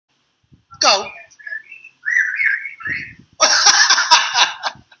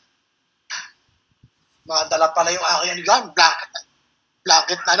malaki yung aking ano dyan,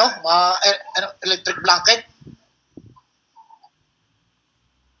 blanket na ano, electric blanket.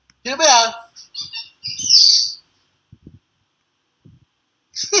 Sino ba yan?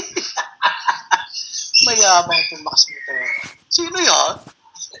 Mayabang tumakas mo ito. Sino yan?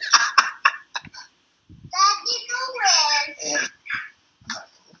 Daddy Noel.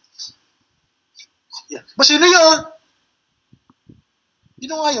 Ba sino yan?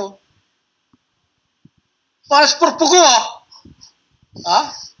 Sino nga yun? Paras purpugo ah. Ha?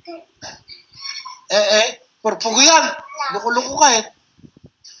 Purpugo yan. Luko-luko ka eh.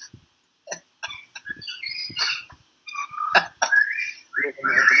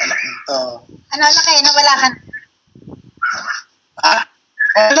 Ano laki? Nawala ka? Ha?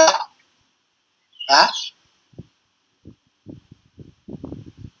 Ano? Ha?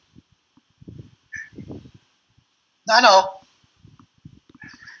 Na ano?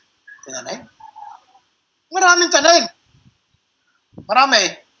 Tinanim? Maraming tanim. Marami.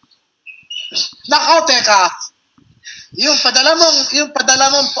 Nakaw, teka. Yung padala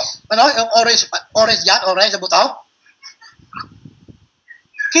mong, ano, yung orange yan, orange na butaw.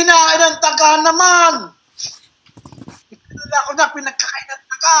 Kinain ng taga naman. Pinala ko na, pinagkakain ng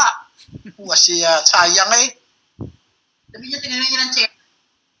taga. Siya, sayang eh. Sabi niya, tinanong niya ng check.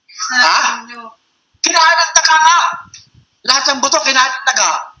 Ha? Kinain ng taga nga. Lahat ng buto, kinain ng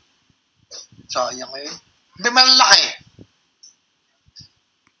taga. Sayang eh. Hindi malalaki.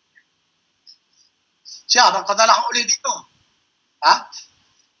 Siya, magpadala ko ulit dito. Ha?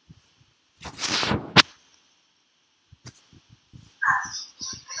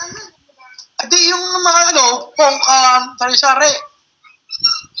 Hindi yung mga ano, pongkan, sari-sari.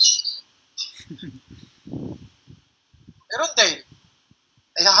 Meron din.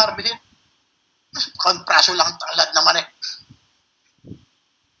 Ay, haharbihin. Praso lang talad naman eh.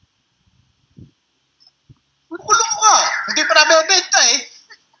 Kulong ka. Hindi pa nabibenta eh.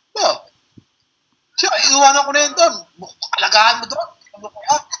 Oh. Siya, iiwanan ko na yun doon. Alagaan mo doon. Kulong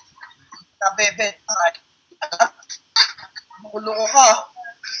ka. Nabibenta. Kulong ka.